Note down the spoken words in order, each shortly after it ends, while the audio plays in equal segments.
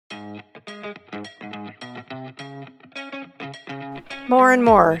More and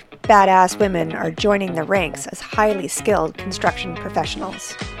more badass women are joining the ranks as highly skilled construction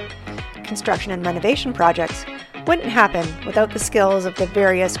professionals. Construction and renovation projects wouldn't happen without the skills of the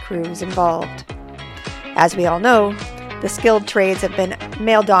various crews involved. As we all know, the skilled trades have been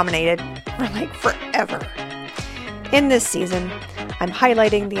male-dominated for forever. In this season, I'm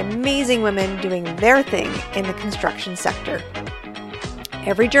highlighting the amazing women doing their thing in the construction sector.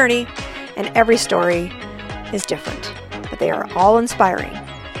 Every journey and every story is different, but they are all inspiring.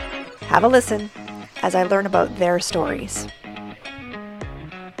 Have a listen as I learn about their stories.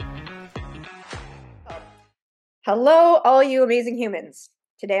 Hello, all you amazing humans.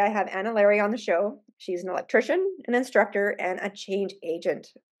 Today I have Lary on the show. She's an electrician, an instructor, and a change agent.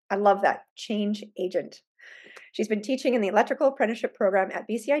 I love that, change agent. She's been teaching in the Electrical Apprenticeship Program at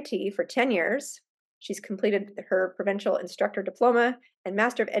BCIT for 10 years. She's completed her Provincial Instructor Diploma and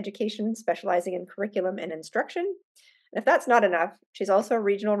Master of Education specializing in curriculum and instruction. And if that's not enough, she's also a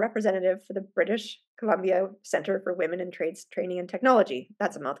regional representative for the British Columbia Centre for Women in Trades Training and Technology.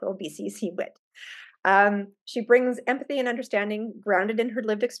 That's a mouthful, BCCWIT. She brings empathy and understanding grounded in her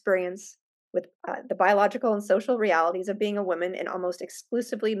lived experience with the biological and social realities of being a woman in almost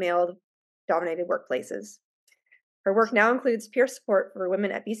exclusively male-dominated workplaces. Her work now includes peer support for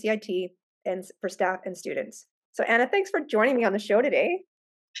women at BCIT and for staff and students. So Anna, thanks for joining me on the show today.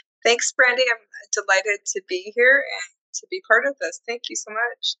 Thanks, Brandy. I'm delighted to be here and to be part of this. Thank you so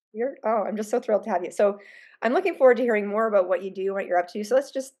much. I'm just so thrilled to have you. So I'm looking forward to hearing more about what you do and what you're up to. So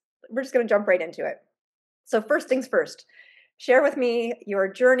we're just going to jump right into it. So first things first, share with me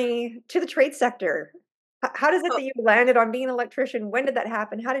your journey to the trade sector. How does it that you landed on being an electrician? When did that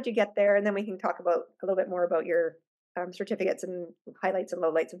happen? How did you get there? And then we can talk about a little bit more about your certificates and highlights and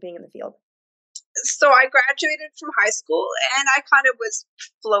lowlights of being in the field. So I graduated from high school and I kind of was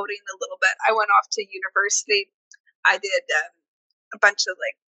floating a little bit. I went off to university. I did a bunch of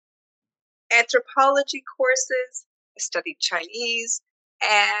anthropology courses. I studied Chinese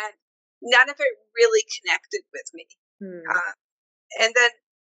and none of it really connected with me. And then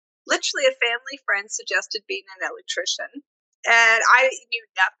literally a family friend suggested being an electrician and I knew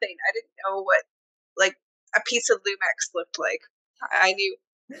nothing. I didn't know what a piece of Lumex looked like. I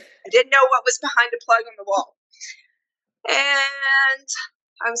didn't know what was behind a plug on the wall. And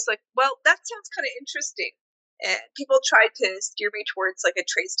I was like, well, that sounds kind of interesting. And people tried to steer me towards a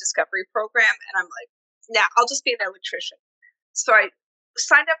trades discovery program. And I'm like, nah, I'll just be an electrician. So I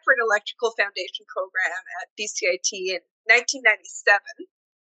signed up for an electrical foundation program at BCIT in 1997.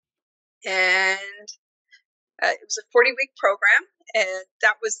 And it was a 40-week program. And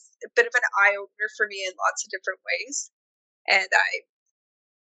that was a bit of an eye-opener for me in lots of different ways. And I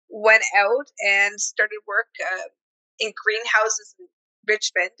went out and started work in greenhouses in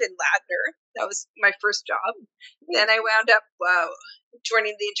Richmond and Ladner. That was my first job. Then I wound up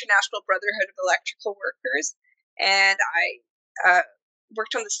joining the International Brotherhood of Electrical Workers, and I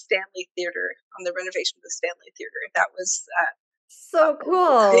worked on the Stanley Theatre, on the renovation of the Stanley Theatre. That was so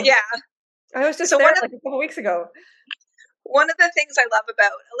cool. Yeah. I was just there a couple weeks ago. One of the things I love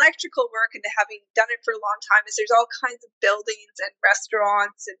about electrical work and having done it for a long time is there's all kinds of buildings and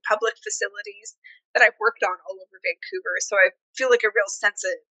restaurants and public facilities that I've worked on all over Vancouver. So I feel like a real sense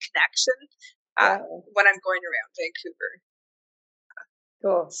of connection when I'm going around Vancouver.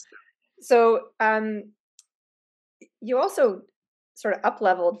 Cool. So you also sort of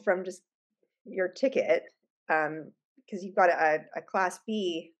up-leveled from just your ticket because you've got a Class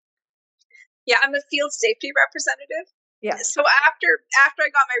B. Yeah, I'm a field safety representative. Yeah. So after I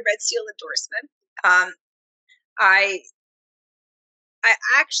got my Red Seal endorsement, I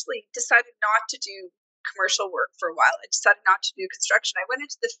actually decided not to do commercial work for a while. I decided not to do construction. I went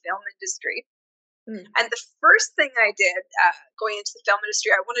into the film industry. And the first thing I did going into the film industry,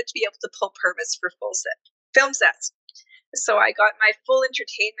 I wanted to be able to pull permits for film sets. So I got my full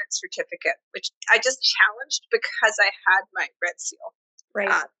entertainment certificate, which I just challenged because I had my Red Seal.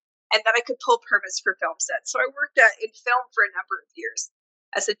 Right. And that I could pull permits for film sets. So I worked in film for a number of years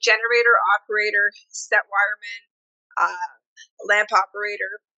as a generator operator, set wireman, lamp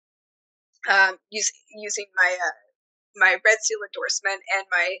operator, using my Red Seal endorsement and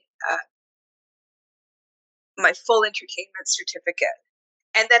my full entertainment certificate.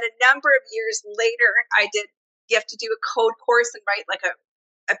 And then a number of years later, you have to do a code course and write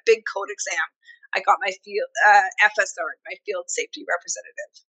a big code exam. I got my field FSR, my field safety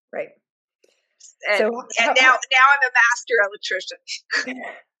representative. Right. And now I'm a master electrician.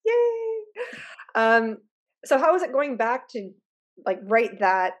 Yay! So how was it going back to write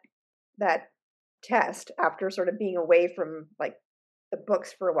that test after sort of being away from the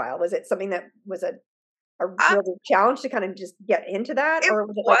books for a while? Was it something that was a a real challenge to kind of just get into that, It or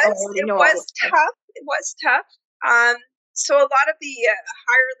was it like, oh, I was. already It know all was this stuff? tough. It was tough. So a lot of the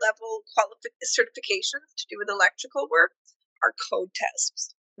higher level certifications to do with electrical work are code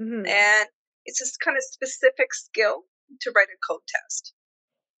tests, and it's this kind of specific skill to write a code test.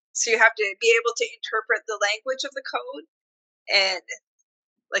 So you have to be able to interpret the language of the code, and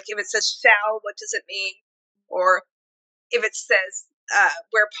like if it says shall, what does it mean? Or if it says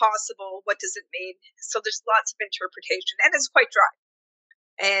where possible, what does it mean? So there's lots of interpretation, and it's quite dry.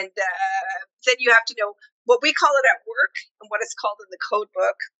 And then you have to know what we call it at work and what it's called in the code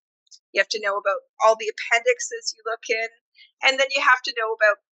book. You have to know about all the appendixes you look in, and then you have to know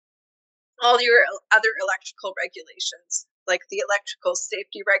about all your other electrical regulations, like the Electrical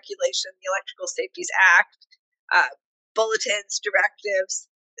Safety Regulation, the Electrical Safeties Act, bulletins, directives.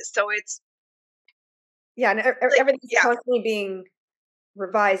 So it's and everything's constantly being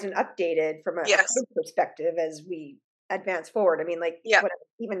revised and updated from a code perspective as we advance forward. I mean, like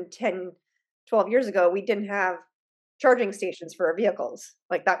even 10, 12 years ago, we didn't have charging stations for our vehicles.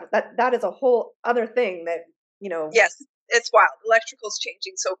 Like that is a whole other thing that, Yes, it's wild. Electrical's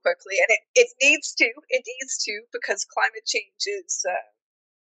changing so quickly, and it needs to. It needs to, because climate change is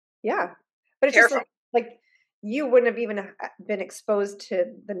but it's just like you wouldn't have even been exposed to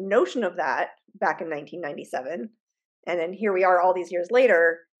the notion of that back in 1997, and then here we are all these years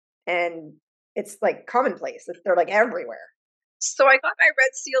later, and it's like commonplace. They're like everywhere. So I got my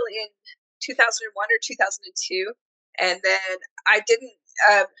red seal in 2001 or 2002, and then I didn't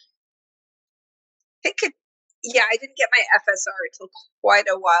I didn't get my FSR until quite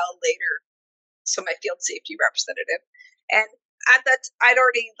a while later. So my field safety representative, and at that I'd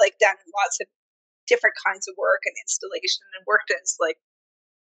already done lots of different kinds of work and installation, and worked as like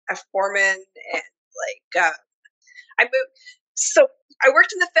a foreman, and I moved. So I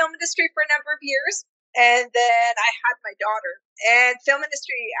worked in the film industry for a number of years, and then I had my daughter. And film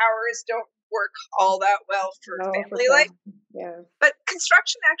industry hours don't work all that well for family life. Yeah. But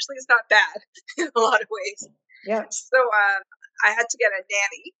construction actually is not bad in a lot of ways. Yeah. So I had to get a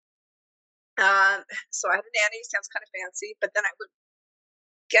nanny. So I had a nanny. Sounds kind of fancy, but then I would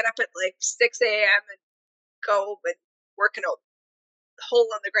get up at like 6 a.m. and go and work in a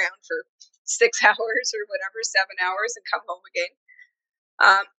hole in the ground for 6 hours or whatever, 7 hours, and come home again.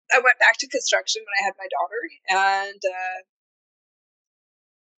 I went back to construction when I had my daughter, and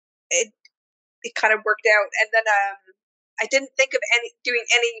it kind of worked out. And then I didn't think of doing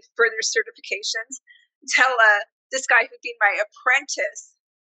any further certifications until this guy who'd been my apprentice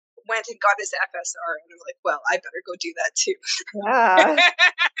went and got his FSR, and I'm like, well, I better go do that too. Yeah.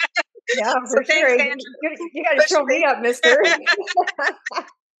 Yeah, for sure. You got to show me up, mister.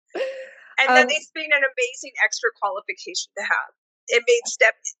 And then it's been an amazing extra qualification to have. It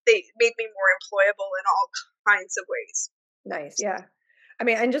made me more employable in all kinds of ways. Nice, yeah. I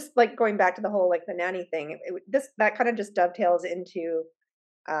mean, and just like going back to the whole like the nanny thing, that kind of just dovetails into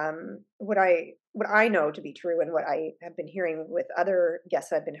what I know to be true, and what I have been hearing with other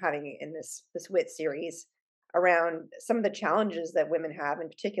guests I've been having in this WIT series around some of the challenges that women have in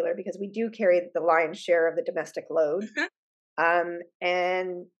particular, because we do carry the lion's share of the domestic load.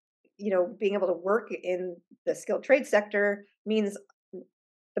 And being able to work in the skilled trade sector means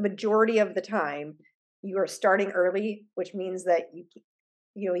the majority of the time you are starting early, which means that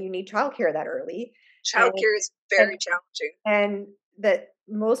you need childcare that early. Childcare is very challenging, and that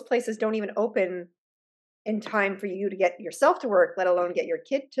most places don't even open in time for you to get yourself to work, let alone get your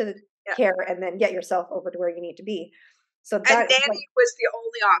kid to care, and then get yourself over to where you need to be. So that nanny was the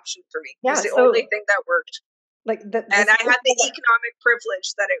only option for me. Yeah, it was the only thing that worked. And I had the economic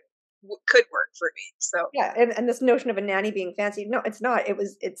privilege that it could work for me. So and this notion of a nanny being fancy, no, it's not.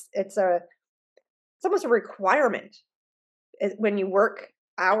 It's almost a requirement when you work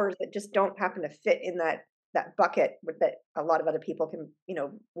hours that just don't happen to fit in that bucket that a lot of other people can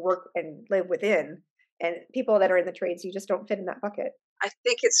work and live within, and people that are in the trades, you just don't fit in that bucket. I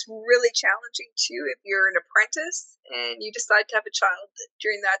think it's really challenging too if you're an apprentice and you decide to have a child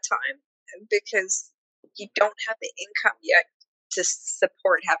during that time, because you don't have the income yet to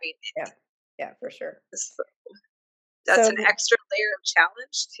support having it. Yeah, for sure. So that's an extra layer of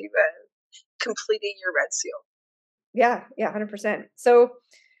challenge to completing your red seal. Yeah, 100%. So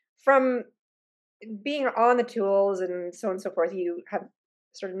from being on the tools and so on and so forth, you have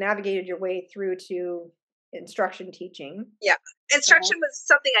sort of navigated your way through to instruction teaching. Yeah, instruction was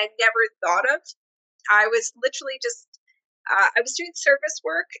something I never thought of. I was literally just I was doing service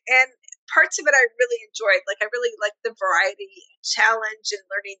work, and parts of it I really enjoyed. Like I really liked the variety and challenge and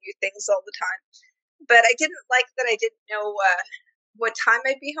learning new things all the time. But I didn't like that I didn't know what time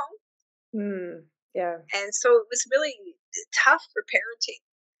I'd be home. Yeah. And so it was really tough for parenting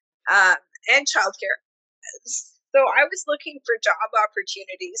and childcare. So I was looking for job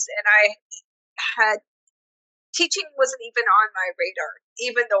opportunities, and I had teaching wasn't even on my radar,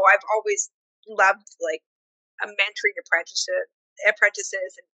 even though I've always loved like mentoring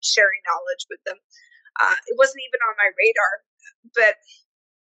apprentices and sharing knowledge with them. It wasn't even on my radar, but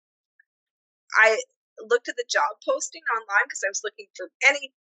I looked at the job posting online because I was looking for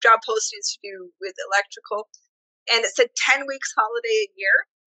any job postings to do with electrical, and it said 10 weeks holiday a year,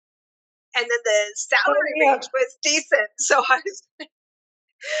 and then the Sign salary me up. range was decent. So I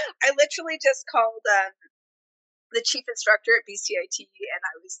literally just called the chief instructor at BCIT, and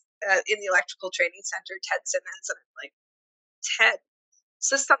I was in the electrical training center, Ted Simmons, and I'm like, Ted, is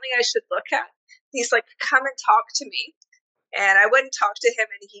this something I should look at? He's like, come and talk to me. And I went and talked to him,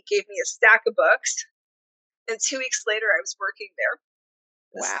 and he gave me a stack of books. And 2 weeks later, I was working there.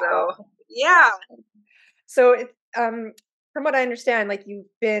 So, Wow. yeah. So from what I understand, like you've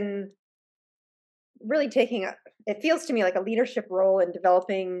been really taking it feels to me like a leadership role in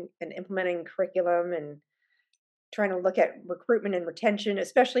developing and implementing curriculum and trying to look at recruitment and retention,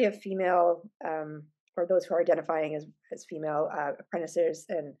 especially of female or those who are identifying as female apprentices,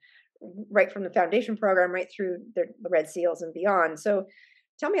 and right from the foundation program right through the Red Seals and beyond. So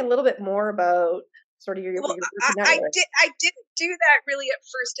tell me a little bit more about sort of your Well, work in that area. I didn't do that really at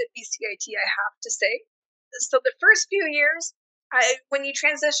first at BCIT, I have to say. So the first few years, when you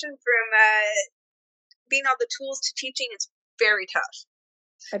transition from being on the tools to teaching, it's very tough.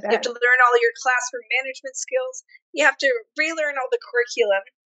 I You have bet. to learn all your classroom management skills. You have to relearn all the curriculum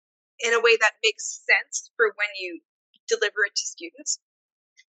in a way that makes sense for when you deliver it to students.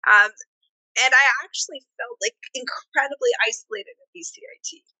 And I actually felt like incredibly isolated at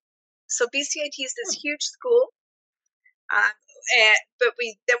BCIT. So BCIT is this huge school, but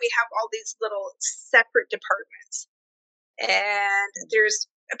we have all these little separate departments, and there's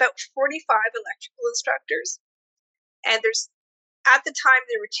about 45 electrical instructors, and there's at the time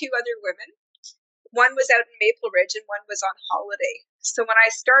there were two other women. One was out in Maple Ridge and one was on holiday. So when I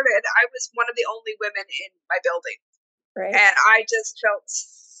started, I was one of the only women in my building, Right. and I just felt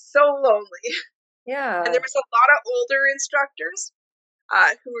so lonely. And Yeah. there was a lot of older instructors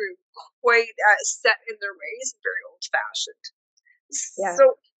who were quite set in their ways and very old fashioned. Yeah.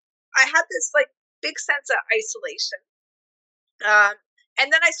 So I had this like big sense of isolation. And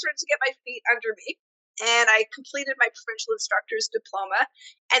then I started to get my feet under me, and I completed my Provincial Instructor's Diploma.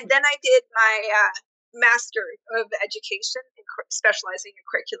 And then I did my Master of Education, specializing in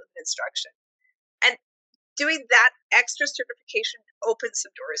curriculum and instruction. And doing that extra certification opened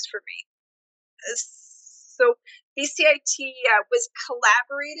some doors for me. So BCIT was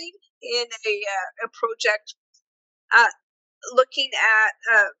collaborating in a project looking at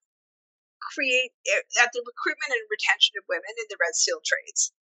the recruitment and retention of women in the Red Seal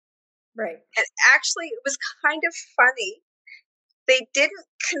trades. Right. And actually, it was kind of funny. They didn't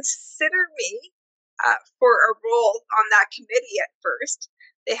consider me for a role on that committee at first.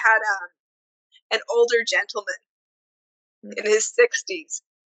 They had an older gentleman in his 60s.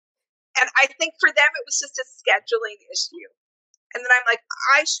 And I think for them, it was just a scheduling issue. And then I'm like,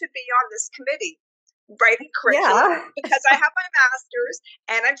 I should be on this committee writing curriculum because I have my master's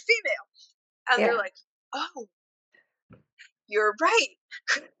and I'm female. And they're like, oh, you're right.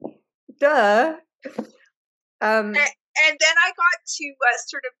 Duh. And then I got to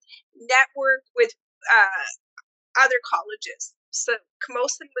sort of network with other colleges. So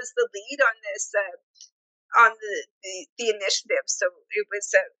Camosun was the lead on this, on the initiative. So it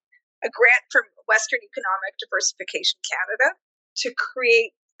was a grant from Western Economic Diversification Canada to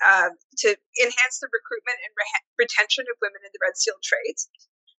create, to enhance the recruitment and retention of women in the Red Seal trades.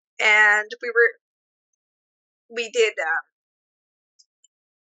 And we did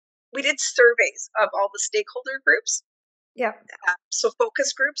surveys of all the stakeholder groups. Yeah. So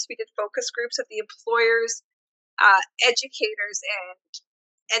focus groups. We did focus groups of the employers, educators,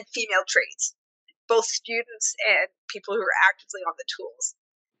 and female trades, both students and people who are actively on the tools.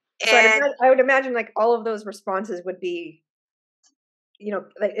 So And I would imagine like all of those responses would be,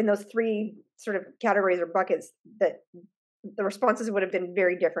 like in those three sort of categories or buckets, that the responses would have been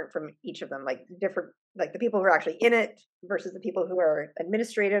very different from each of them, like different, like the people who are actually in it versus the people who are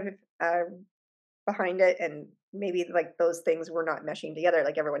administrative behind it. And maybe like those things were not meshing together,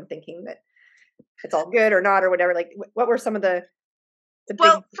 like everyone thinking that it's all good or not or whatever. Like what were some of the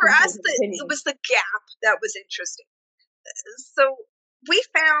well, big for us, it was the gap that was interesting. So we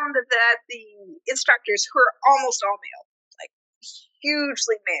found that the instructors, who are almost all male, like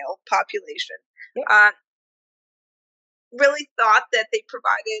hugely male population, yep. really thought that they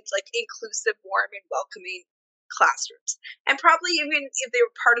provided like inclusive, warm, and welcoming classrooms. And probably even if they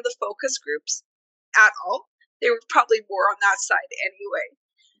were part of the focus groups at all, they were probably more on that side anyway.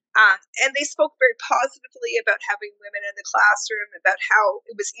 And they spoke very positively about having women in the classroom, about how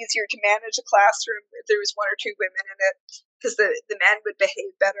it was easier to manage a classroom if there was one or two women in it, because the men would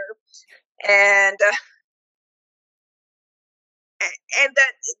behave better. And and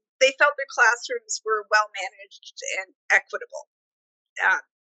that they felt their classrooms were well managed and equitable.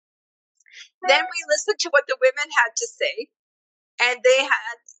 Then we listened to what the women had to say, and they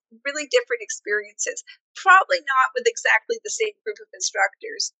had really different experiences. Probably not with exactly the same group of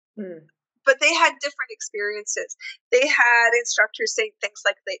instructors, but they had different experiences. They had instructors saying things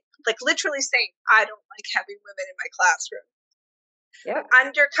like literally saying, "I don't like having women in my classroom." Yeah.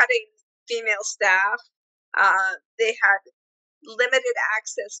 Undercutting female staff. They had limited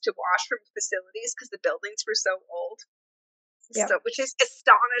access to washroom facilities because the buildings were so old. Yeah. So, which is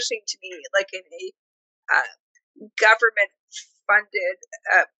astonishing to me, like in a government funded,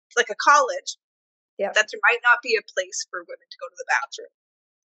 like a college, Yeah. that there might not be a place for women to go to the bathroom,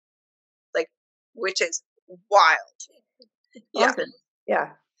 like, which is wild. Awesome.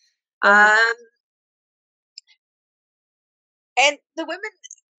 Yeah. And the women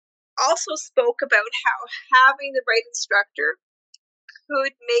also spoke about how having the right instructor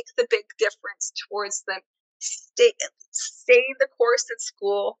could make the big difference towards them staying the course in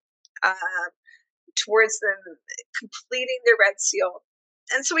school, towards them completing their red seal.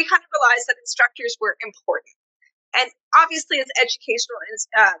 And so we kind of realized that instructors were important. And obviously, as educational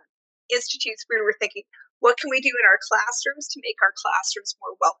institutes, we were thinking, what can we do in our classrooms to make our classrooms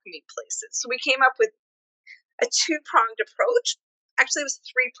more welcoming places? So we came up with a two-pronged approach. Actually, it was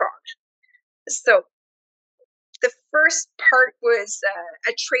three-pronged. So the first part was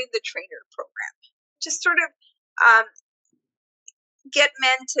a train the trainer program, just sort of get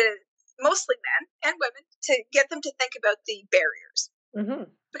men to, mostly men and women, to get them to think about the barriers,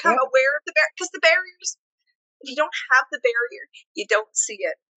 become aware of the barrier, because the barriers, if you don't have the barrier, you don't see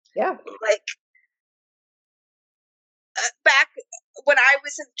it. Yeah. Like back when I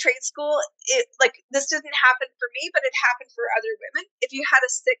was in trade school, this didn't happen for me, but it happened for other women. If you had a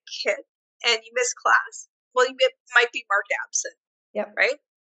sick kid and you missed class, well, you might be marked absent. Yep. Right.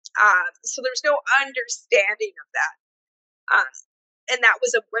 So there's no understanding of that. And that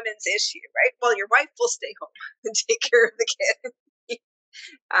was a women's issue, right? Well, your wife will stay home and take care of the kid.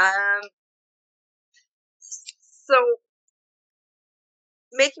 So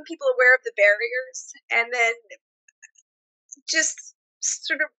making people aware of the barriers, and then just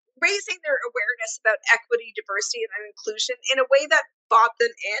sort of raising their awareness about equity, diversity, and inclusion in a way that brought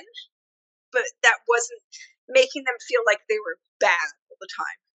them in, but that wasn't making them feel like they were bad all the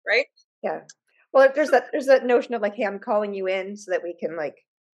time, right? Yeah. Well, there's that notion of like, hey, I'm calling you in so that we can like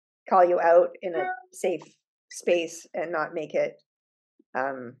call you out in a safe space and not make it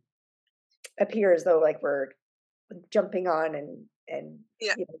appear as though like we're jumping on and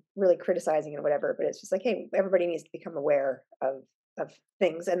really criticizing and whatever. But it's just like, hey, everybody needs to become aware of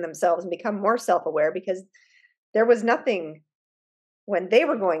things and themselves and become more self-aware, because there was nothing when they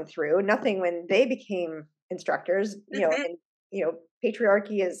were going through, nothing when they became instructors, and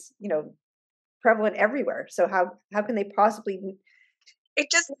patriarchy is, prevalent everywhere. So how can they possibly,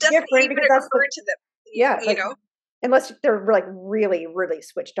 it just doesn't even occur to them. Yeah, unless they're like really, really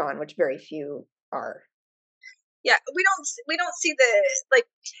switched on, which very few are. Yeah, we don't see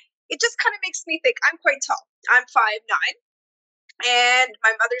it just kind of makes me think. I'm quite tall. I'm 5'9", and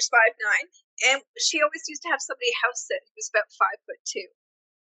my mother's 5'9", and she always used to have somebody house sit who was about 5'2".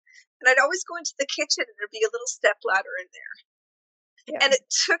 And I'd always go into the kitchen and there'd be a little step ladder in there. Yeah. And it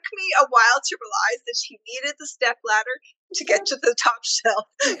took me a while to realize that she needed the step ladder to get to the top shelf.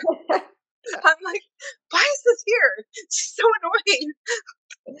 I'm like, why is this here? It's so annoying.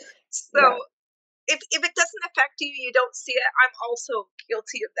 So if it doesn't affect you, you don't see it. I'm also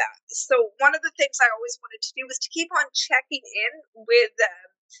guilty of that. So one of the things I always wanted to do was to keep on checking in with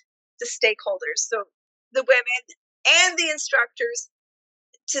the stakeholders, so the women and the instructors,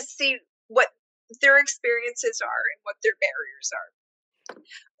 to see what their experiences are and what their barriers are.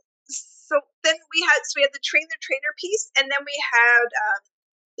 So then we had the train the trainer piece, and then we had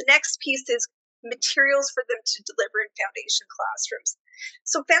the next piece is materials for them to deliver in foundation classrooms.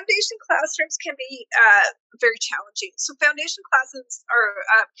 So foundation classrooms can be very challenging. So foundation classes are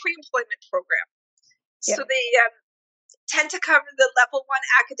a pre-employment program. Yeah. So they tend to cover the level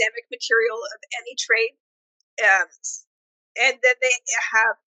 1 academic material of any trade, and then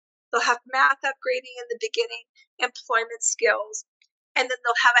they'll have math upgrading in the beginning, employment skills, and then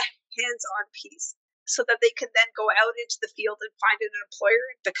they'll have a hands-on piece. so that they can then go out into the field and find an employer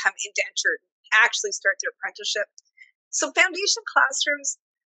and become indentured and actually start their apprenticeship. So foundation classrooms,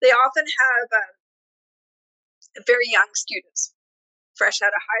 they often have very young students, fresh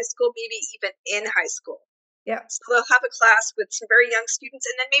out of high school, maybe even in high school. Yeah. So they'll have a class with some very young students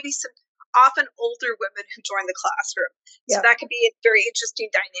and then maybe some often older women who join the classroom. So that could be a very interesting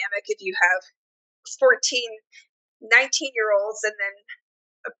dynamic if you have 14, 19-year-olds and then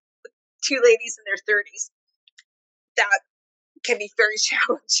two ladies in their 30s. That can be very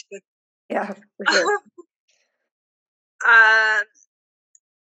challenging. Yeah, for sure.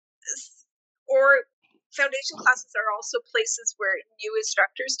 Or foundation classes are also places where new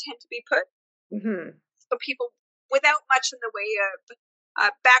instructors tend to be put. Mm-hmm. So people without much in the way of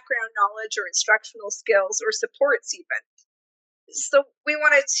background knowledge or instructional skills or supports even. So we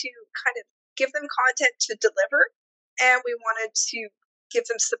wanted to kind of give them content to deliver, and we wanted to give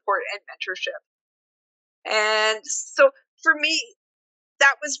them support and mentorship. And so for me,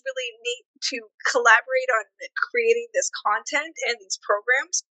 that was really neat to collaborate on creating this content and these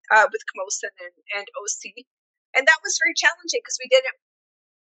programs with Camosun and OC. And that was very challenging because we did it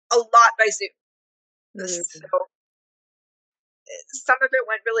a lot by Zoom. Mm-hmm. So some of it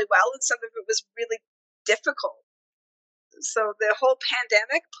went really well and some of it was really difficult. So the whole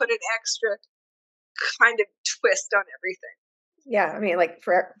pandemic put an extra kind of twist on everything. Yeah, I mean, like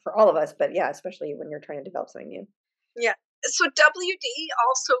for all of us, but yeah, especially when you're trying to develop something new. Yeah. So WD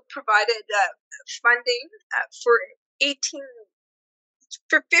also provided funding for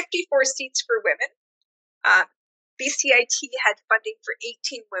 54 seats for women. BCIT had funding for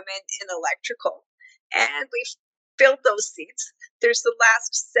 18 women in electrical, and we filled those seats. There's the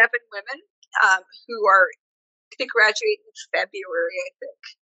last 7 women who are going to graduate in February, I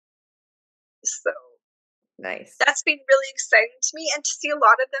think. So nice. That's been really exciting to me, and to see a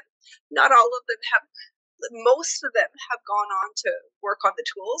lot of them. Not all of them have. Most of them have gone on to work on the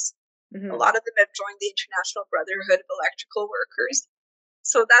tools. Mm-hmm. A lot of them have joined the International Brotherhood of Electrical Workers.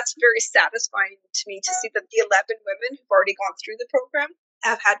 So that's very satisfying to me to see that the 11 women who've already gone through the program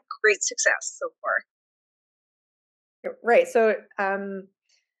have had great success so far. Right. So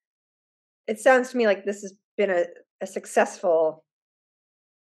it sounds to me like this has been a successful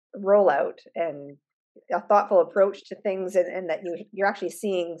rollout and a thoughtful approach to things, and that you're actually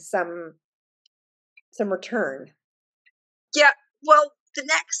seeing some return. Yeah. Well, the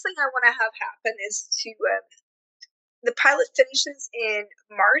next thing I want to have happen is to the pilot finishes in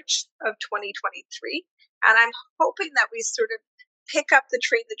March of 2023, and I'm hoping that we sort of pick up the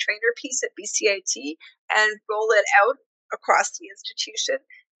train the trainer piece at BCIT and roll it out across the institution.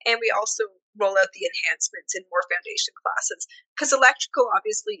 And we also roll out the enhancements in more foundation classes, because electrical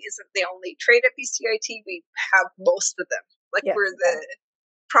obviously isn't the only trade at BCIT. We have most of them. Like, yes, we're the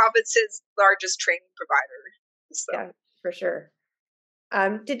province's largest training provider. So. Yeah, for sure.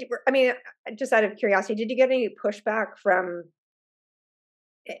 Just out of curiosity, did you get any pushback from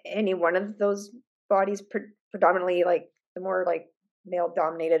any one of those bodies, predominantly like the more like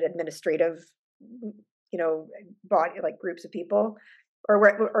male-dominated administrative, body, like groups of people, or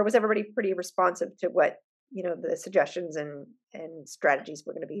was everybody pretty responsive to what the suggestions and strategies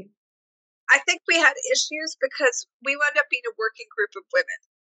were going to be? I think we had issues because we wound up being a working group of women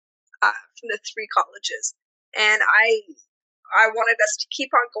from the 3 colleges, and I wanted us to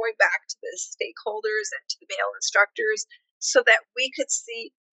keep on going back to the stakeholders and to the male instructors so that we could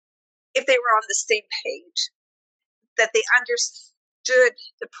see if they were on the same page, that they understood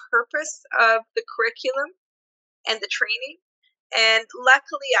the purpose of the curriculum and the training. And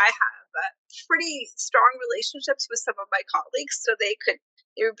luckily, I have pretty strong relationships with some of my colleagues, so they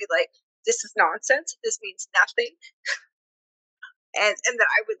would be like, "This is nonsense. This means nothing," and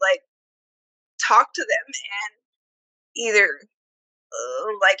that I would like talk to them and either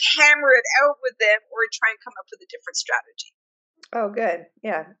like hammer it out with them or try and come up with a different strategy. Oh, good.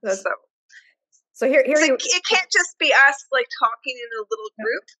 Yeah. So here it can't just be us like talking in a little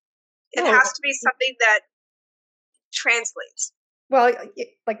group. It has to be something that translates. Well,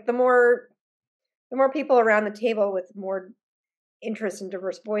 like the more people around the table with more interest and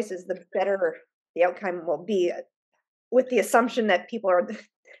diverse voices, the better the outcome will be, with the assumption that people are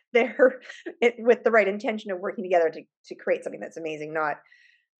there with the right intention of working together to create something that's amazing, not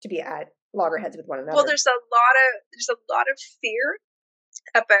to be at loggerheads with one another. Well, there's a lot of fear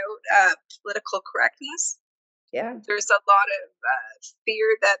about political correctness. Yeah. There's a lot of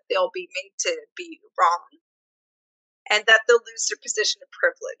fear that they'll be made to be wrong and that they'll lose their position of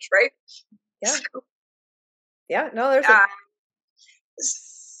privilege, right? Yeah. So, yeah. No, there's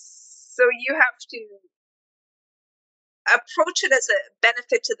so you have to approach it as a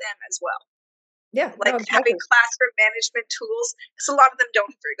benefit to them as well. Yeah, no, like having exactly. classroom management tools, because a lot of them don't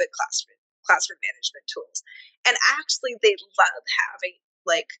have very good classroom management tools. And actually, they love having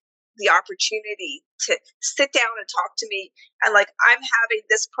like the opportunity to sit down and talk to me, and like, I'm having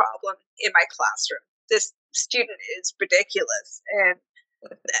this problem in my classroom. This student is ridiculous, and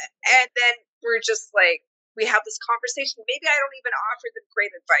then we're just like, we have this conversation. Maybe I don't even offer them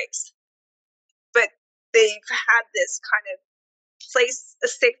great advice, but they've had this kind of place, a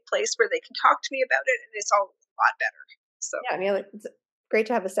safe place where they can talk to me about it, and it's all a lot better. So Yeah, I mean, like, it's great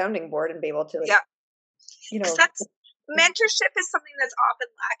to have a sounding board and be able to, like, yeah, you because know, that's mentorship is something that's often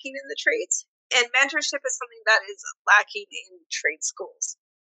lacking in the trades, and mentorship is something that is lacking in trade schools.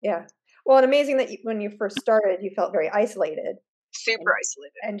 yeah. Well, and amazing that when you first started, you felt very isolated, Super and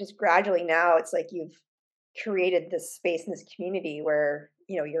isolated. just gradually now it's like you've created this space in this community where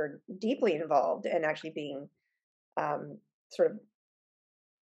you're deeply involved and actually being sort of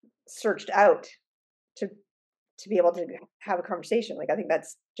searched out to be able to have a conversation. Like I think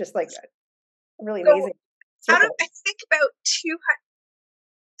that's just like a really So amazing out of, circle. I think about 200,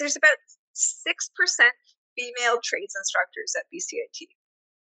 there's about 6% female trades instructors at BCIT.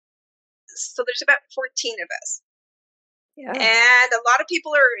 So there's about 14 of us. Yeah, And a lot of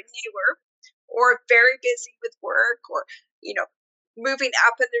people are newer or very busy with work, or, you know, moving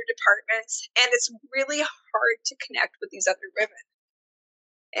up in their departments. And it's really hard to connect with these other women,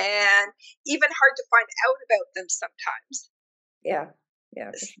 and even hard to find out about them sometimes. yeah,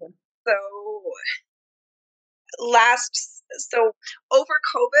 yeah, for sure. So so over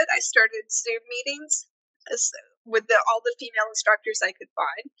COVID, I started Zoom meetings with all the female instructors I could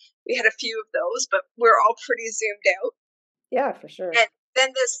find. We had a few of those, but we're all pretty zoomed out. Yeah, for sure. And then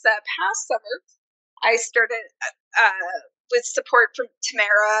this past summer, I started with support from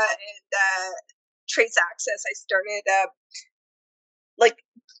Tamara and Trace Access. I started like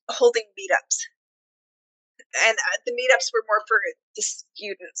holding meetups, and the meetups were more for the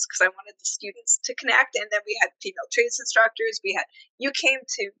students, because I wanted the students to connect. And then we had female trades instructors. You came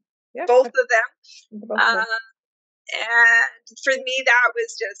to Yeah, both of them, both of them. and for me that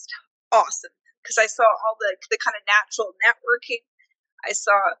was just awesome, because I saw all the kind of natural networking. I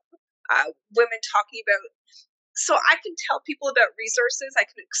saw women talking about, so I can tell people about resources, I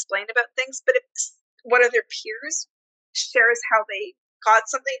can explain about things, but if one of their peers shares how they got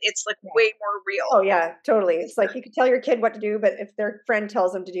something, it's like Yeah. way more real. Oh yeah, totally. It's like you could tell your kid what to do, but if their friend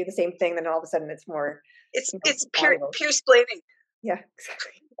tells them to do the same thing, then all of a sudden it's more, It's valuable. peer splaining. Yeah,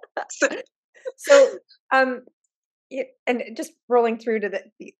 exactly. So, and just rolling through to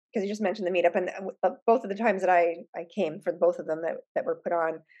because you just mentioned the meetup, and both of the times that I came for both of them that were put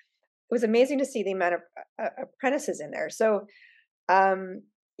on, it was amazing to see the amount of apprentices in there. So,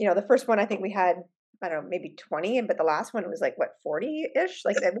 the first one I think we had, I don't know, maybe 20, but the last one was like what, 40-ish?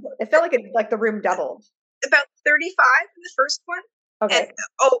 Like it felt like the room doubled. About 35 in the first one, and Okay.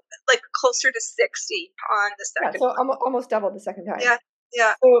 like closer to 60 on the Yeah, second so one. almost doubled the second time. Yeah,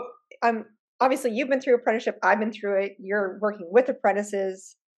 yeah. So, obviously you've been through apprenticeship, I've been through it. You're working with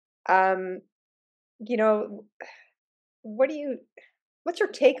apprentices. Um, you know, what do you what's your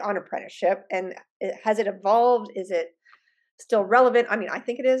take on apprenticeship, and has it evolved? Is it still relevant? I mean, I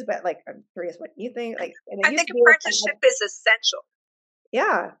think it is, but like I'm curious what you think. Like, and it I used think to be apprenticeship is essential.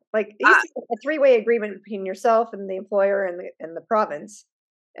 yeah, like it used Uh, to be a three-way agreement between yourself and the employer and the province.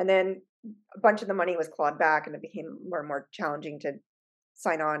 And then a bunch of the money was clawed back and it became more and more challenging to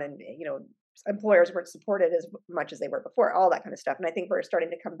sign on, and employers weren't supported as much as they were before, all that kind of stuff. And I think we're starting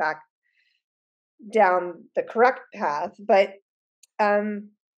to come back down the correct path. But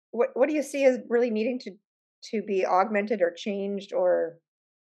what do you see as really needing to be augmented or changed, or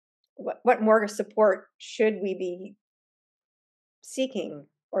what more support should we be seeking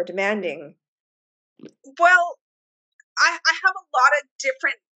or demanding? well, I have a lot of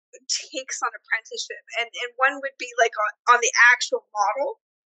different takes on apprenticeship, and one would be like on the actual model.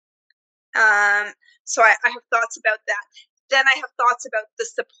 So I have thoughts about that. Then I have thoughts about the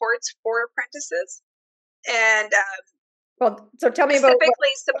supports for apprentices, and Well, so specifically tell me supports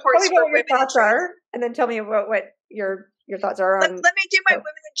about for what your women in thoughts trades. are, and then tell me about what your thoughts are on. Let me do my Oh,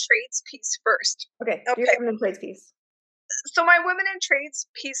 women in trades piece first. okay, do your Okay. women in trades piece. So my women in trades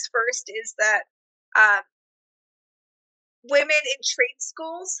piece first is that um, women in trade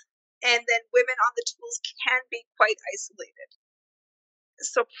schools and then women on the tools can be quite isolated.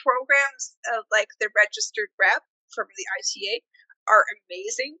 So programs like the registered rep from the ITA are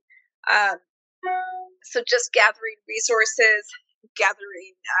amazing. Um, so just gathering resources,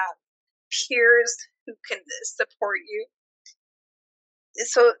 gathering peers who can support you.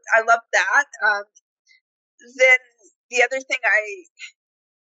 So I love that. Then the other thing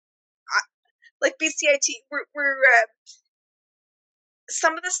like BCIT, we're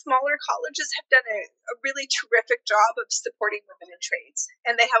some of the smaller colleges have done a really terrific job of supporting women in trades,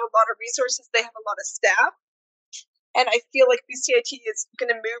 and they have a lot of resources. They have a lot of staff, and I feel like BCIT is going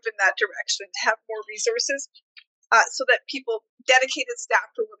to move in that direction to have more resources, so that people, dedicated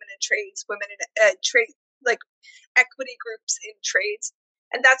staff for women in trades, women in trade, like equity groups in trades,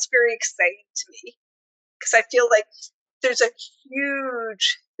 and that's very exciting to me because I feel like there's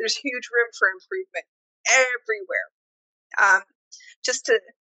huge room for improvement everywhere. Just to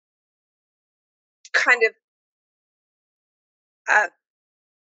kind of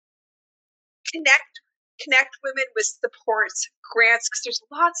connect women with supports, grants, because there's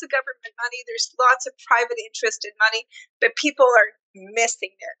lots of government money, there's lots of private interest in money, but people are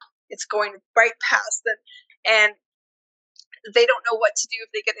missing it. It's going right past them, and they don't know what to do if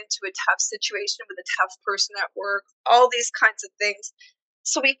they get into a tough situation with a tough person at work, all these kinds of things.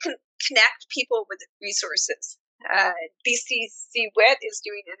 So we can connect people with resources. BCCWIT is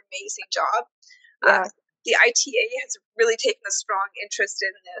doing an amazing job. Yeah. The ITA has really taken a strong interest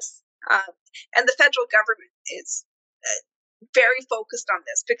in this. And the federal government is very focused on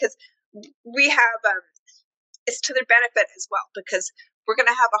this because we have, it's to their benefit as well, because we're going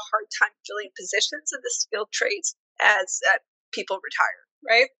to have a hard time filling positions in the skilled trades as people retire,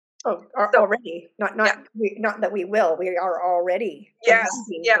 right? Oh, already. Not that we will. We are already. Yes,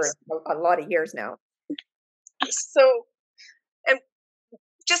 for a lot of years now. So, and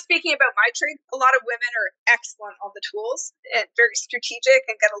just speaking about my trade, a lot of women are excellent on the tools and very strategic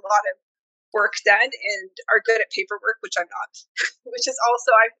and get a lot of work done and are good at paperwork, which I'm not, which is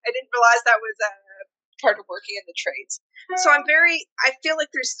also, I didn't realize that was a part of working in the trades. So I feel like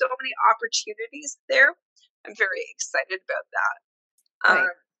there's so many opportunities there. I'm very excited about that.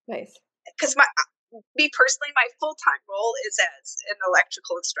 Nice. Because me personally, my full-time role is as an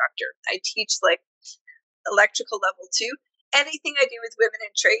electrical instructor. I teach like electrical level 2. Anything I do with women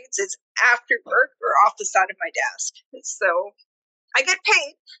in trades is after work or off the side of my desk. So I get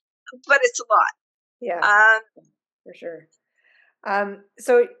paid, but it's a lot. Yeah, for sure.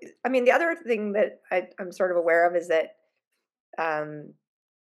 So, I mean, the other thing that I'm sort of aware of is that,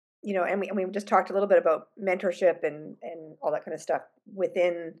 you know, and we just talked a little bit about mentorship and all that kind of stuff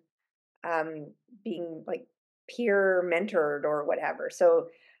within being like peer mentored or whatever. So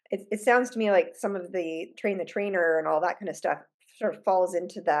it sounds to me like some of the train the trainer and all that kind of stuff sort of falls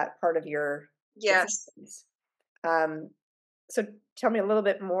into that part of your existence. So tell me a little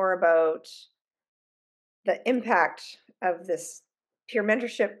bit more about the impact of this peer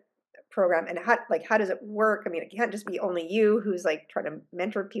mentorship program and how does it work? I mean, it can't just be only you who's like trying to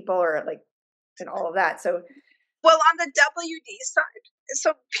mentor people or like and all of that. So well, on the WD side,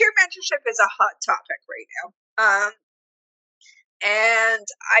 so peer mentorship is a hot topic right now. And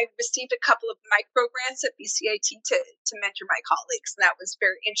I received a couple of micro grants at BCIT to mentor my colleagues, and that was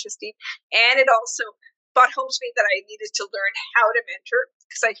very interesting. And it also brought home to me that I needed to learn how to mentor,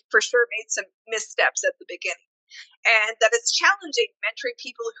 because I for sure made some missteps at the beginning, and that it's challenging mentoring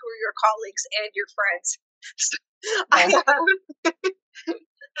people who are your colleagues and your friends. So I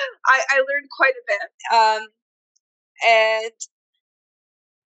learned quite a bit,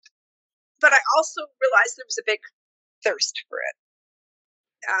 but I also realized there was a big thirst for it.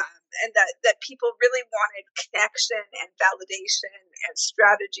 And that people really wanted connection and validation and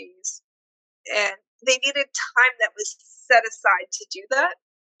strategies, and they needed time that was set aside to do that.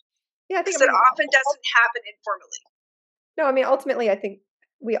 Yeah, I think it often doesn't happen informally. No, I mean, ultimately, I think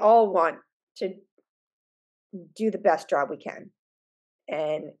we all want to do the best job we can,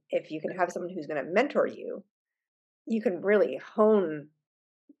 and if you can have someone who's going to mentor you, you can really hone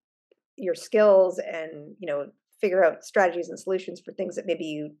your skills and figure out strategies and solutions for things that maybe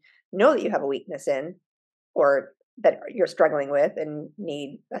you know that you have a weakness in or that you're struggling with and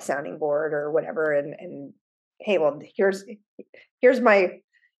need a sounding board or whatever and hey, well, here's my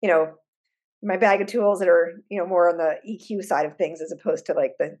my bag of tools that are more on the EQ side of things as opposed to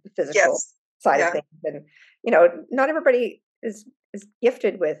like the physical side of things. And not everybody is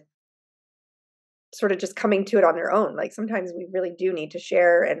gifted with sort of just coming to it on their own. Like sometimes we really do need to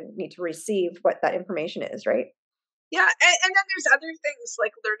share and need to receive what that information is, right? Yeah, and then there's other things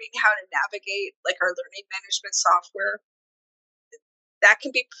like learning how to navigate like our learning management software. That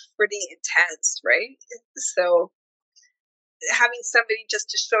can be pretty intense, right? So having somebody just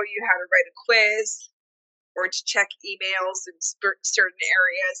to show you how to write a quiz or to check emails in certain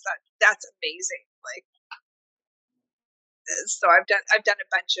areas, that's amazing. Like, so I've done a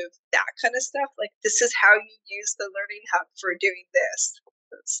bunch of that kind of stuff. Like, this is how you use the Learning Hub for doing this.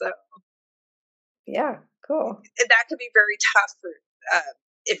 So yeah, cool. And that can be very tough for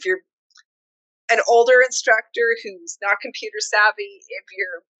if you're an older instructor who's not computer savvy, if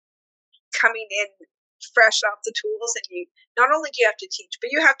you're coming in fresh off the tools, and you not only do you have to teach,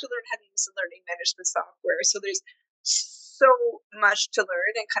 but you have to learn how to use the learning management software. So there's so much to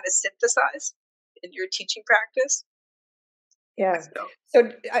learn and kind of synthesize in your teaching practice. Yeah.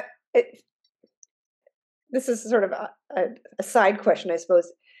 So this is sort of a side question, I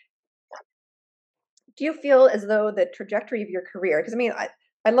suppose. Do you feel as though the trajectory of your career, because I mean,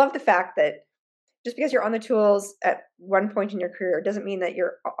 I love the fact that just because you're on the tools at one point in your career doesn't mean that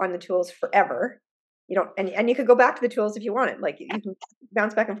you're on the tools forever. You don't, and you could go back to the tools if you wanted. Like you can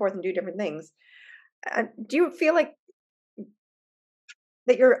bounce back and forth and do different things. Do you feel like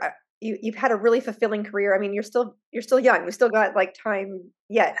that you've had a really fulfilling career? I mean, you're still young. You still got like time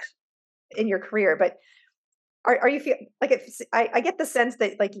yet in your career, but are you feel like I get the sense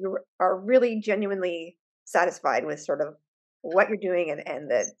that like you are really genuinely satisfied with sort of what you're doing and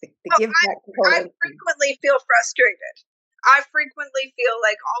the give back I frequently feel frustrated. I frequently feel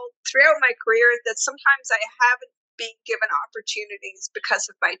like all throughout my career that sometimes I haven't been given opportunities because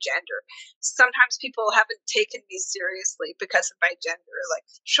of my gender. Sometimes people haven't taken me seriously because of my gender, like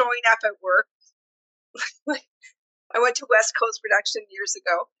showing up at work. I went to West Coast Production years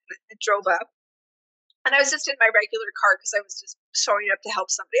ago. I drove up. And I was just in my regular car because I was just showing up to help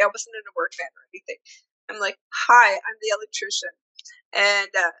somebody. I wasn't in a work van or anything. I'm like, hi, I'm the electrician.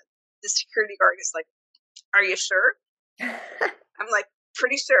 And the security guard is like, are you sure? I'm like,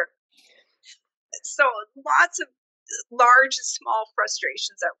 pretty sure. So lots of large and small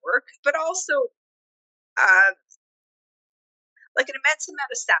frustrations at work, but also like an immense amount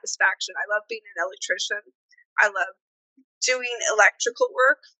of satisfaction. I love being an electrician. I love doing electrical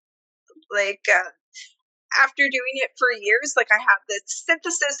work. Like, after doing it for years, like I have this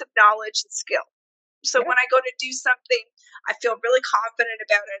synthesis of knowledge and skill. So when I go to do something, I feel really confident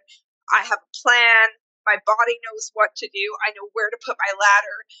about it. I have a plan. My body knows what to do. I know where to put my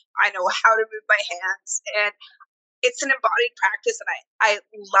ladder. I know how to move my hands. And it's an embodied practice. And I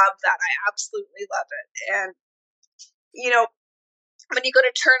love that. I absolutely love it. And, you know, when you go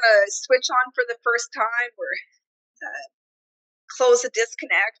to turn a switch on for the first time or close a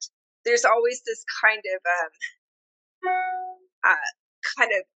disconnect, there's always this kind of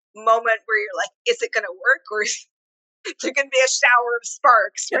moment where you're like, is it going to work, or is there going to be a shower of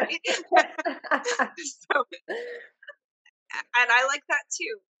sparks, right? So, and I like that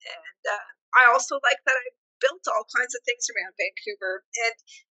too. And I also like that I built all kinds of things around Vancouver. And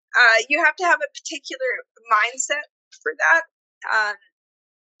you have to have a particular mindset for that. I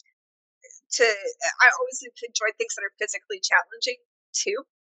always enjoy things that are physically challenging too.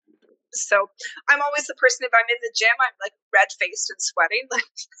 So I'm always the person, if I'm in the gym, I'm like red faced and sweating.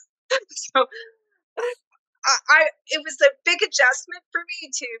 So it was a big adjustment for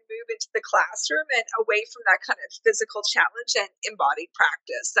me to move into the classroom and away from that kind of physical challenge and embodied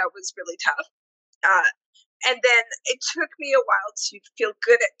practice. That was really tough. And then it took me a while to feel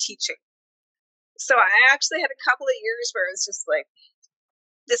good at teaching. So I actually had a couple of years where it was just like,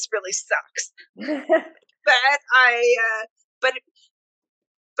 this really sucks.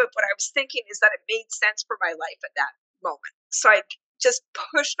 But what I was thinking is that it made sense for my life at that moment. So I just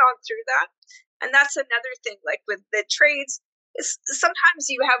pushed on through that. And that's another thing, like with the trades, is sometimes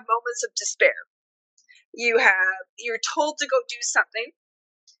you have moments of despair. You're told to go do something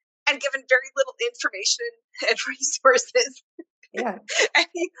and given very little information and resources. Yeah.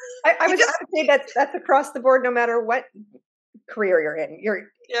 I was going to say that's across the board, no matter what career you're in.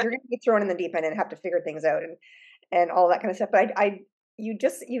 You're going to be thrown in the deep end and have to figure things out and all that kind of stuff. But you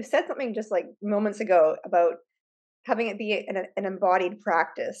said something just like moments ago about having it be an embodied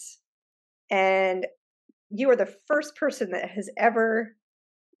practice, and you are the first person that has ever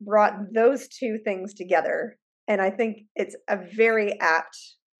brought those two things together. And I think it's a very apt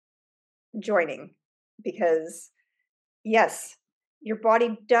joining, because yes, your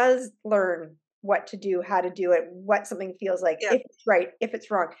body does learn what to do, how to do it, what something feels like, if it's right, if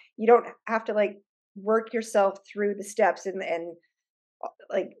it's wrong. You don't have to like work yourself through the steps and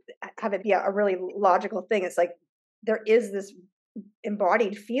like have it be a really logical thing. It's like there is this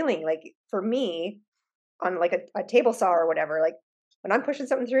embodied feeling. Like for me, on like a table saw or whatever, like when I'm pushing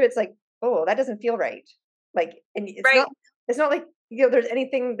something through, it's like, oh, that doesn't feel right. Like, and it's not like, there's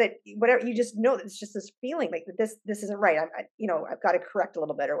anything that whatever, you just know that it's just this feeling like this isn't right. I've got to correct a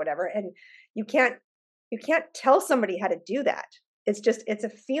little bit or whatever. And you can't tell somebody how to do that. It's a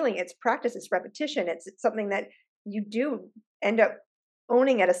feeling, it's practice, it's repetition. It's something that you do end up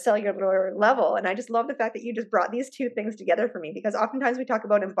owning at a cellular level. And I just love the fact that you just brought these two things together for me, because oftentimes we talk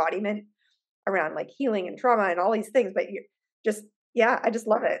about embodiment around like healing and trauma and all these things, but I just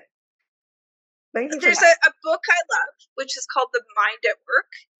love it. Thank you for There's that. a book I love, which is called The Mind at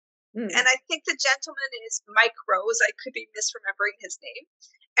Work. And I think the gentleman is Mike Rose. I could be misremembering his name.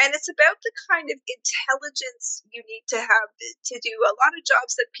 And it's about the kind of intelligence you need to have to do a lot of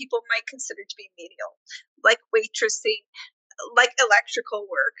jobs that people might consider to be menial, like waitressing, like electrical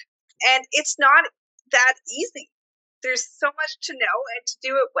work. And it's not that easy. There's so much to know, and to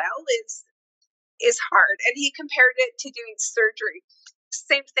do it well is hard. And he compared it to doing surgery.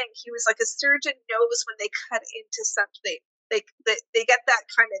 Same thing. He was like, a surgeon knows when they cut into something. They get that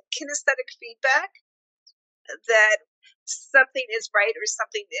kind of kinesthetic feedback that something is right or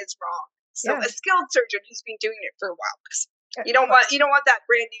something is wrong. So a skilled surgeon who's been doing it for a while, because you don't want that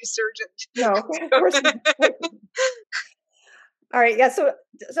brand new surgeon. No, of course not. All right, yeah. So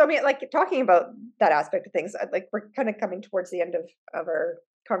I mean, like, talking about that aspect of things, like, we're kind of coming towards the end of our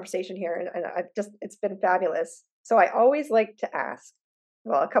conversation here, and I've just, it's been fabulous. So I always like to ask,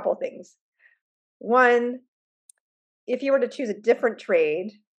 well, a couple of things. One, if you were to choose a different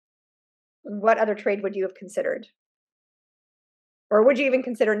trade, what other trade would you have considered? Or would you even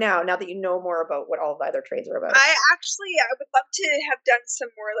consider now that you know more about what all the other trades are about? I would love to have done some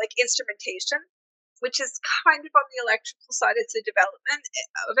more like instrumentation, which is kind of on the electrical side. It's the development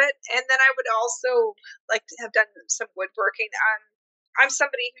of it. And then I would also like to have done some woodworking. I'm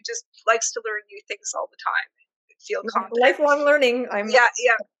somebody who just likes to learn new things all the time and feel confident. Lifelong learning. Yeah.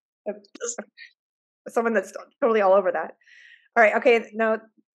 Someone that's totally all over that. All right. Okay. Now,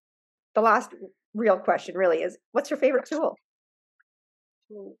 the last real question really is, what's your favorite tool?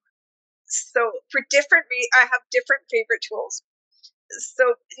 So I have different favorite tools.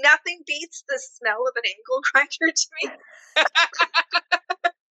 So nothing beats the smell of an angle grinder to me.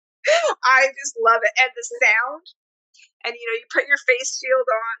 I just love it. And the sound. And you put your face shield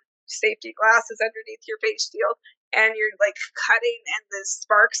on, safety glasses underneath your face shield, and you're like cutting, and the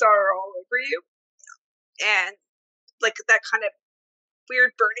sparks are all over you. And like that kind of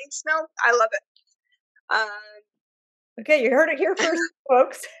weird burning smell. I love it. Okay, you heard it here first,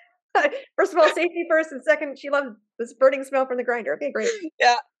 folks. First of all, safety first, and second, she loves this burning smell from the grinder. Okay, great.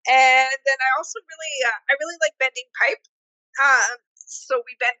 Yeah, and then I also really like bending pipe. So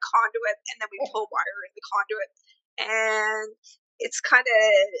we bend conduit, and then we pull wire in the conduit, and it's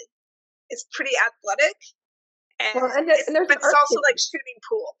pretty athletic, and but it's also like shooting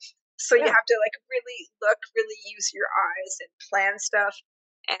pool. So you have to like really use your eyes and plan stuff.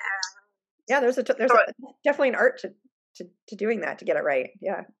 And yeah, there's definitely an art to doing that, to get it right.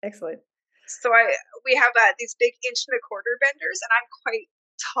 Yeah, excellent. So we have these big 1.25 inch benders, and I'm quite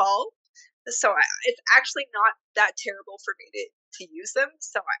tall, so it's actually not that terrible for me to use them.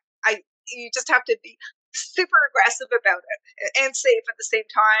 So you just have to be super aggressive about it and safe at the same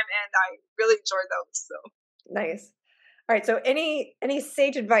time, and I really enjoy those. So nice. All right. So any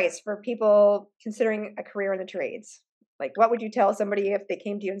sage advice for people considering a career in the trades? Like, what would you tell somebody if they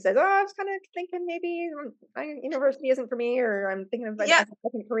came to you and says, "Oh, I was kind of thinking maybe university isn't for me, or I'm thinking of a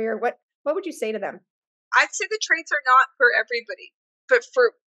second career"? What would you say to them? I'd say the trades are not for everybody, but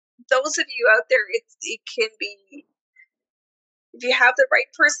for those of you out there, it can be. If you have the right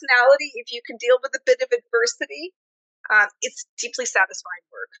personality, if you can deal with a bit of adversity, it's deeply satisfying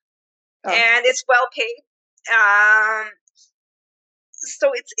work, and it's well paid.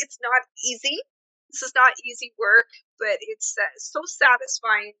 So it's not easy. This is not easy work, but it's so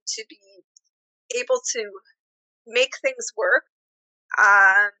satisfying to be able to make things work,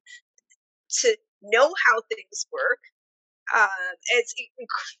 to know how things work. It's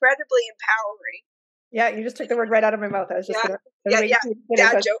incredibly empowering. Yeah, you just took the word right out of my mouth. I was just gonna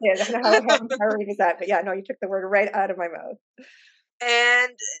dad joke. I don't know how empowering is that, but yeah, no, you took the word right out of my mouth.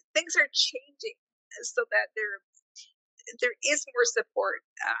 And things are changing so that there is more support.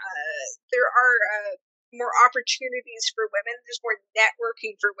 There are more opportunities for women. There's more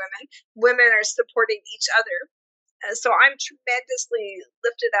networking for women. Women are supporting each other. So I'm tremendously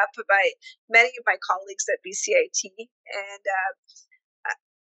lifted up by many of my colleagues at BCIT, and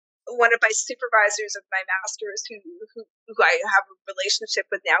one of my supervisors of my master's, who I have a relationship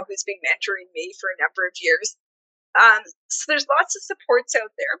with now, who's been mentoring me for a number of years. So there's lots of supports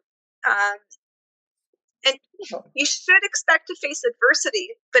out there. And you should expect to face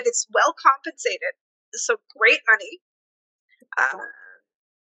adversity, but it's well compensated. So great money.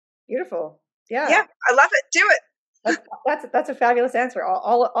 Beautiful. Yeah. Yeah, I love it. Do it. That's a fabulous answer.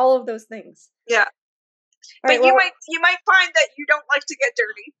 All of those things. Yeah. But you might find that you don't like to get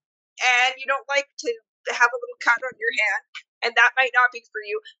dirty, and you don't like to have a little cut on your hand, and that might not be for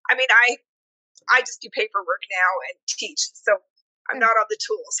you. I mean, I just do paperwork now and teach, so I'm not on the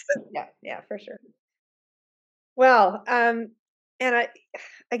tools. But yeah, for sure. Well, And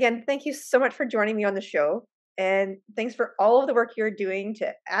again, thank you so much for joining me on the show. And thanks for all of the work you're doing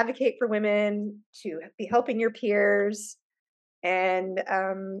to advocate for women, to be helping your peers, and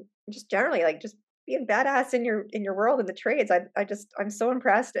just generally like just being badass in your world in the trades. I'm so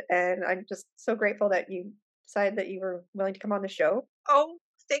impressed, and I'm just so grateful that you decided that you were willing to come on the show. Oh,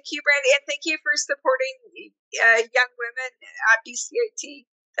 thank you, Brandy, and thank you for supporting young women at BCIT.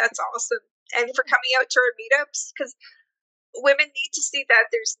 That's awesome, and for coming out to our meetups, because women need to see that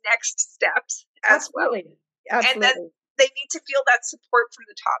there's next steps as Absolutely. well, and then Absolutely. they need to feel that support from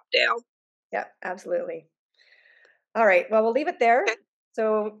the top down. Yeah, absolutely. All right. Well, we'll leave it there. Okay.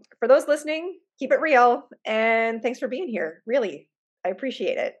 So for those listening, keep it real. And thanks for being here. Really, I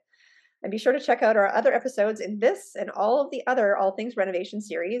appreciate it. And be sure to check out our other episodes in this and all of the other All Things Renovation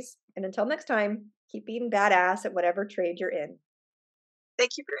series. And until next time, keep being badass at whatever trade you're in.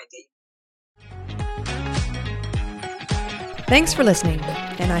 Thank you, Brandy. Thanks for listening,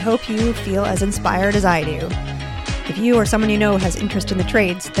 and I hope you feel as inspired as I do. If you or someone you know has interest in the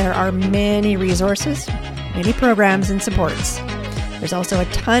trades, there are many resources, many programs and supports. There's also a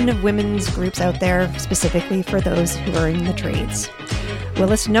ton of women's groups out there specifically for those who are in the trades. We'll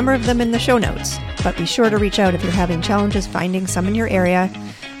list a number of them in the show notes, but be sure to reach out if you're having challenges finding some in your area.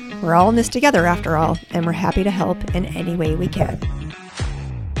 We're all in this together after all, and we're happy to help in any way we can.